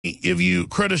If you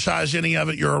criticize any of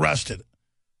it, you're arrested.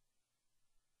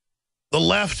 The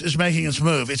left is making its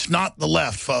move. It's not the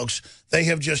left, folks. They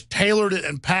have just tailored it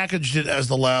and packaged it as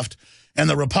the left, and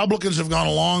the Republicans have gone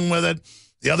along with it.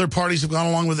 The other parties have gone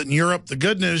along with it in Europe. The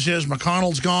good news is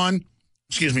McConnell's gone.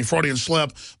 Excuse me, Freudian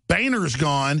slip. Boehner's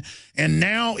gone, and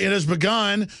now it has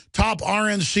begun. Top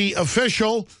RNC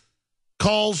official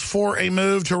calls for a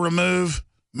move to remove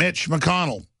Mitch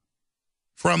McConnell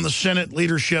from the Senate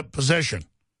leadership position.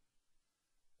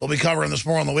 We'll be covering this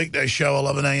more on the weekday show,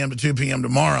 11 a.m. to 2 p.m.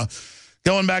 tomorrow.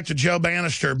 Going back to Joe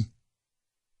Bannister.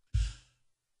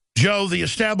 Joe, the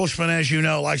establishment, as you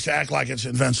know, likes to act like it's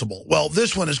invincible. Well,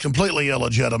 this one is completely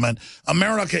illegitimate.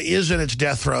 America is in its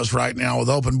death throes right now with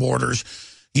open borders.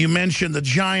 You mentioned the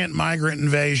giant migrant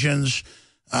invasions,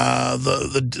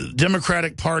 the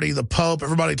Democratic Party, the Pope,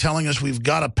 everybody telling us we've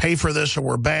got to pay for this or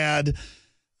we're bad.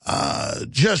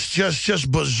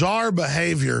 Just bizarre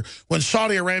behavior when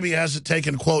Saudi Arabia hasn't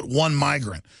taken, quote, one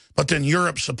migrant, but then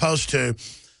Europe's supposed to.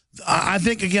 I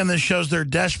think, again, this shows their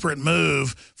desperate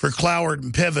move for Cloward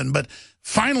and Piven. But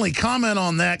finally, comment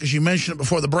on that, because you mentioned it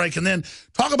before the break, and then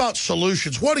talk about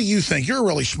solutions. What do you think? You're a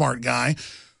really smart guy.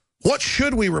 What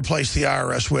should we replace the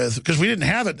IRS with? Because we didn't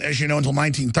have it, as you know, until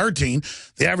 1913.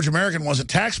 The average American wasn't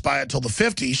taxed by it until the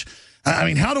 50s. I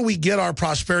mean, how do we get our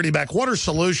prosperity back? What are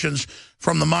solutions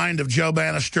from the mind of Joe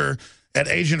Bannister at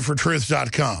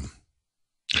agentfortruth.com?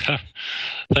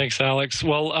 Thanks, Alex.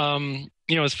 Well,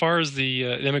 you know, as far as the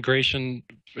immigration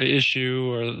issue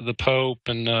or the Pope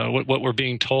and what we're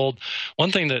being told,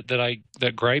 one thing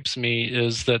that gripes me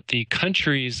is that the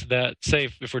countries that, say,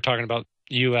 if we're talking about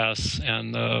U.S.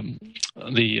 and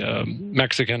the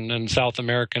Mexican and South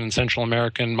American and Central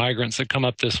American migrants that come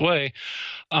up this way,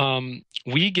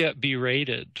 we get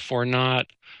berated for not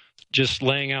just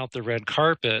laying out the red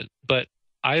carpet, but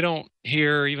I don't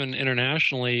hear, even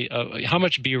internationally, how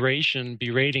much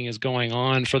berating is going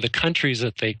on for the countries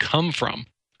that they come from.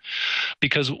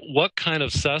 Because what kind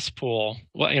of cesspool,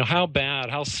 how bad,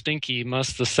 how stinky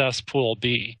must the cesspool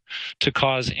be to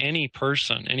cause any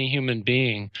person, any human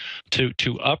being,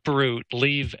 to uproot,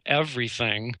 leave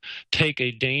everything, take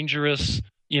a dangerous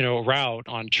route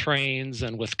on trains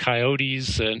and with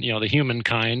coyotes and, the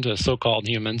humankind, so-called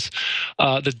humans,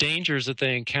 the dangers that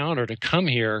they encounter to come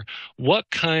here. What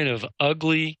kind of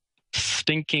ugly,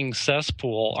 stinking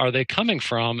cesspool are they coming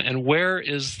from? And where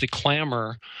is the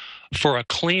clamor for a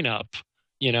cleanup,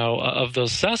 of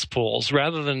those cesspools,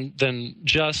 rather than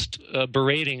just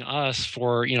berating us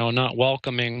for, not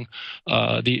welcoming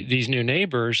these new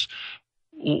neighbors?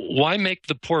 Why make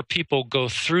the poor people go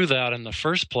through that in the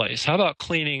first place? How about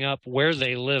cleaning up where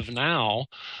they live now?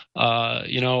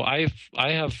 I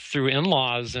have, through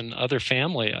in-laws and other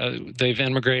family, they've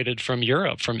immigrated from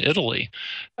Europe, from Italy.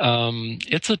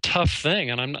 It's a tough thing,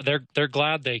 and they're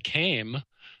glad they came,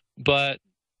 but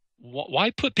why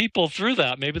put people through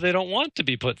that? Maybe they don't want to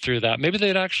be put through that. Maybe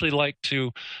they'd actually like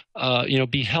to,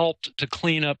 be helped to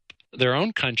clean up their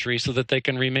own country so that they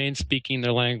can remain speaking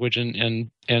their language and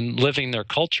living their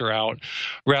culture out,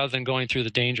 rather than going through the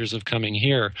dangers of coming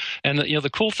here. And the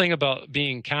cool thing about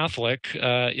being Catholic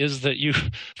is that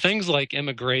things like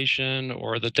immigration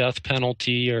or the death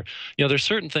penalty, or there's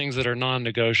certain things that are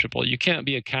non-negotiable. You can't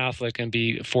be a Catholic and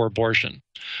be for abortion.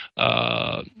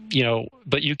 But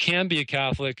you can be a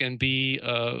Catholic and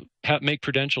make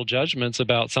prudential judgments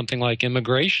about something like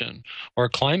immigration or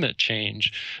climate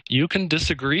change. You can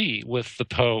disagree with the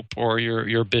Pope or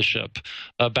your bishop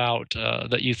about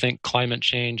that you think climate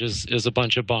change is a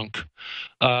bunch of bunk,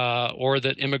 or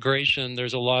that immigration,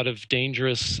 there's a lot of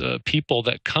dangerous people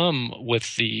that come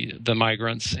with the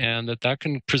migrants, and that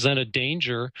can present a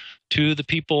danger to the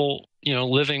people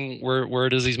living where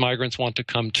it is these migrants want to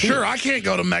come to. Sure, I can't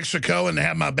go to Mexico and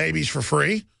have my babies for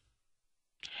free.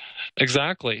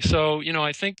 Exactly. So,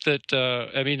 I think that,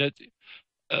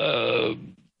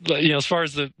 as far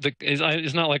as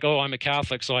it's not like, oh, I'm a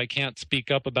Catholic, so I can't speak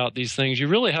up about these things. You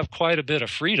really have quite a bit of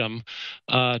freedom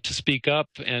to speak up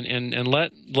and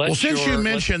let. Well, since you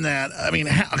mentioned that,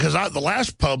 because the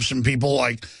last popes and people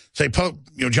like, say, Pope,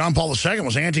 John Paul II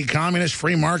was anti-communist,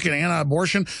 free market,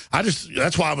 anti-abortion.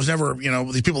 That's why I was never,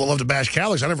 these people that love to bash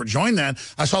Catholics, I never joined that.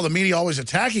 I saw the media always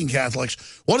attacking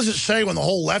Catholics. What does it say when the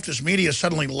whole leftist media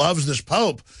suddenly loves this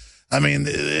Pope?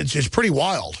 It's pretty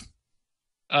wild.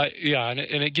 Yeah, and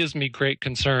it gives me great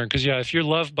concern, because if you're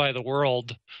loved by the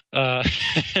world,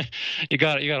 you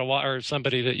got to or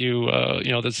somebody that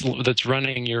that's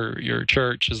running your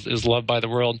church is loved by the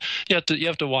world. You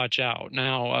have to watch out.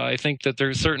 Now, I think that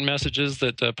there's certain messages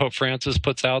that Pope Francis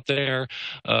puts out there,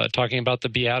 talking about the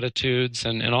Beatitudes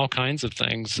and all kinds of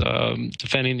things,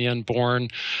 defending the unborn.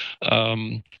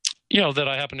 that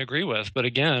I happen to agree with. But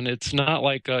again, it's not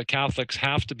like Catholics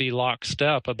have to be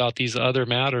lockstep about these other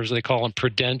matters. They call them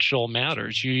prudential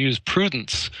matters. You use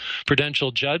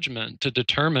prudential judgment to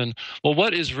determine, well,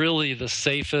 what is really the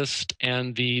safest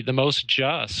and the most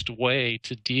just way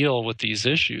to deal with these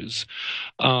issues.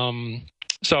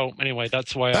 So anyway,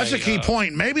 that's why that's a key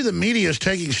point. Maybe the media is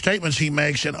taking statements he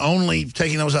makes and only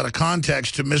taking those out of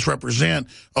context to misrepresent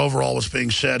overall what's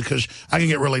being said, because I can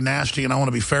get really nasty and I want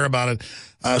to be fair about it.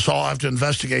 So I'll have to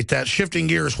investigate that. Shifting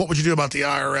gears, what would you do about the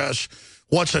IRS?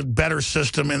 What's a better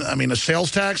system? A sales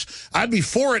tax? I'd be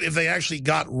for it if they actually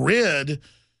got rid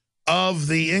of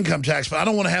the income tax, but I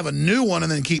don't want to have a new one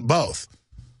and then keep both.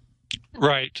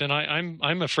 Right, and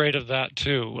I'm afraid of that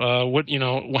too.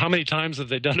 How many times have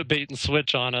they done a bait and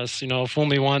switch on us? Fool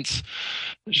me once,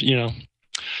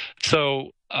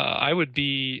 So I would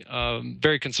be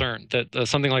very concerned that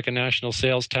something like a national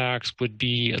sales tax would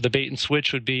be, the bait and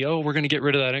switch would be, oh, we're going to get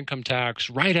rid of that income tax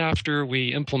right after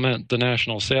we implement the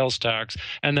national sales tax,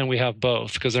 and then we have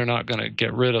both, because they're not going to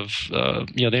get rid of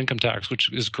the income tax,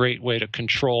 which is a great way to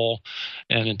control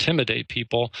and intimidate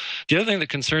people. The other thing that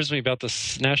concerns me about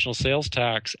the national sales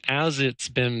tax, as it's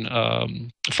been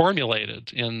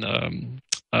formulated in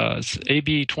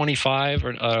AB 25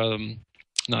 or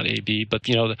not AB, but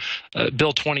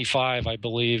Bill 25, I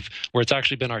believe, where it's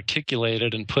actually been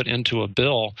articulated and put into a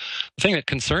bill. The thing that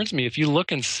concerns me, if you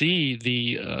look and see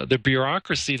the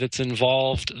bureaucracy that's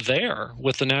involved there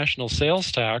with the national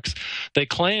sales tax, they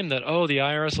claim that, oh, the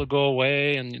IRS will go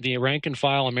away and the rank and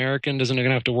file American isn't going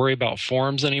to have to worry about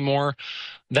forms anymore.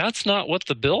 That's not what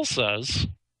the bill says.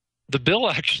 The bill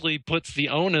actually puts the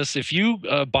onus, if you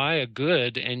buy a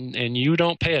good and you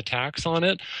don't pay a tax on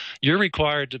it, you're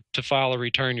required to file a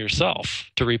return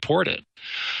yourself to report it.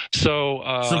 So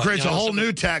it creates a whole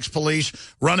new tax police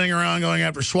running around going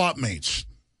after swap meets.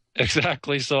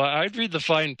 Exactly. So I'd read the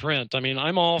fine print. I mean,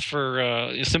 I'm all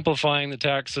for simplifying the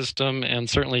tax system and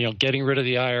certainly, getting rid of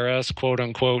the IRS, quote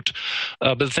unquote.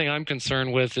 But the thing I'm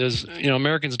concerned with is,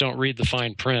 Americans don't read the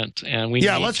fine print, and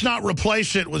let's not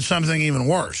replace it with something even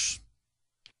worse.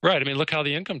 Right. I mean, look how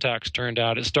the income tax turned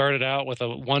out. It started out with a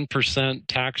 1%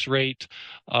 tax rate.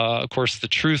 Of course, the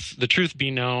truth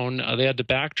be known, they had to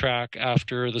backtrack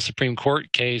after the Supreme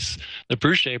Court case, the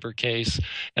Brushaber case,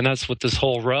 and that's what this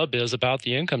whole rub is about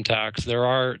the income tax. There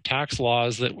are tax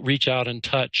laws that reach out and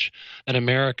touch an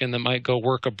American that might go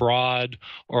work abroad,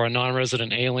 or a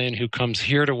non-resident alien who comes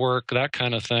here to work, that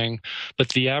kind of thing. But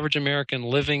the average American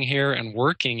living here and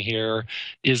working here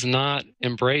is not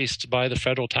embraced by the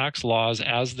federal tax laws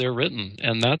as they're written,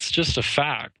 and that's just a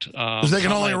fact. Because they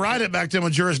can only write it back then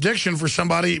with jurisdiction for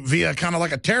somebody via kind of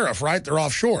like a tariff, right? They're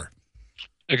offshore.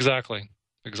 Exactly.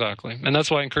 And that's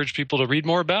why I encourage people to read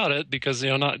more about it, because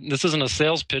this isn't a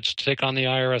sales pitch to take on the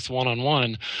IRS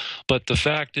one-on-one, but the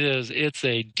fact is it's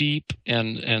a deep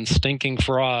and stinking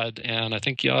fraud, and I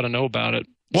think you ought to know about it.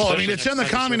 Well, I mean, it's in the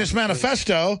Communist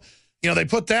Manifesto. They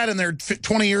put that in there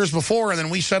 20 years before, and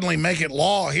then we suddenly make it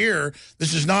law here.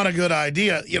 This is not a good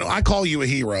idea. I call you a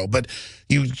hero, but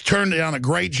you turned down a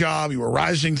great job. You were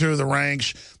rising through the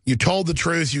ranks. You told the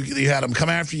truth. You had them come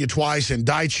after you twice,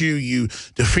 indict you. You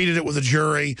defeated it with a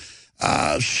jury.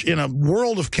 In a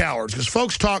world of cowards, because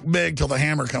folks talk big till the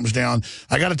hammer comes down.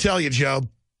 I got to tell you, Joe,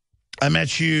 I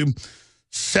met you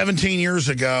 17 years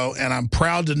ago, and I'm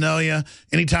proud to know you.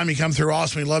 Anytime you come through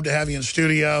Austin, we'd love to have you in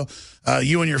studio.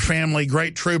 You and your family,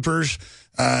 great troopers.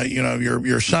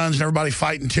 Your sons and everybody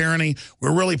fighting tyranny.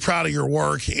 We're really proud of your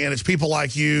work, and it's people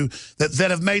like you that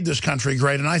have made this country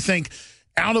great. And I think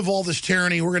out of all this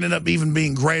tyranny, we're going to end up even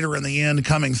being greater in the end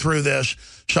coming through this.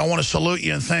 So I want to salute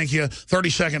you and thank you.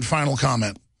 30-second final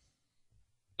comment.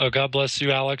 Oh, God bless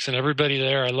you, Alex, and everybody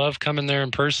there. I love coming there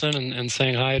in person and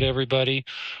saying hi to everybody.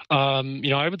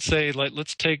 I would say,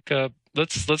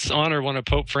 let's honor one of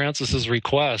Pope Francis's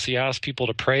requests. He asked people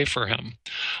to pray for him.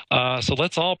 So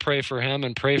let's all pray for him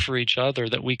and pray for each other,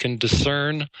 that we can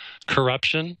discern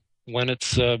corruption when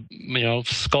it's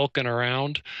skulking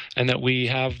around, and that we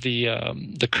have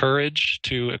the courage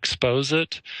to expose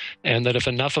it, and that if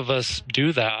enough of us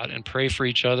do that and pray for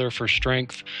each other for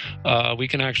strength, we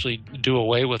can actually do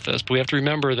away with this. But we have to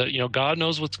remember that God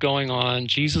knows what's going on,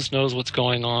 Jesus knows what's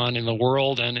going on in the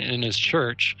world and in His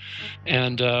church,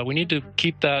 and we need to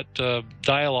keep that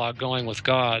dialogue going with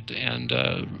God and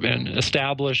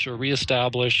establish or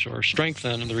reestablish or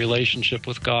strengthen the relationship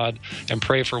with God and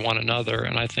pray for one another.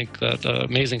 And I think that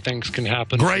amazing things can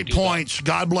happen. Great points.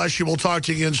 God bless you. We'll talk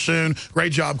to you again soon.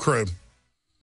 Great job, crew.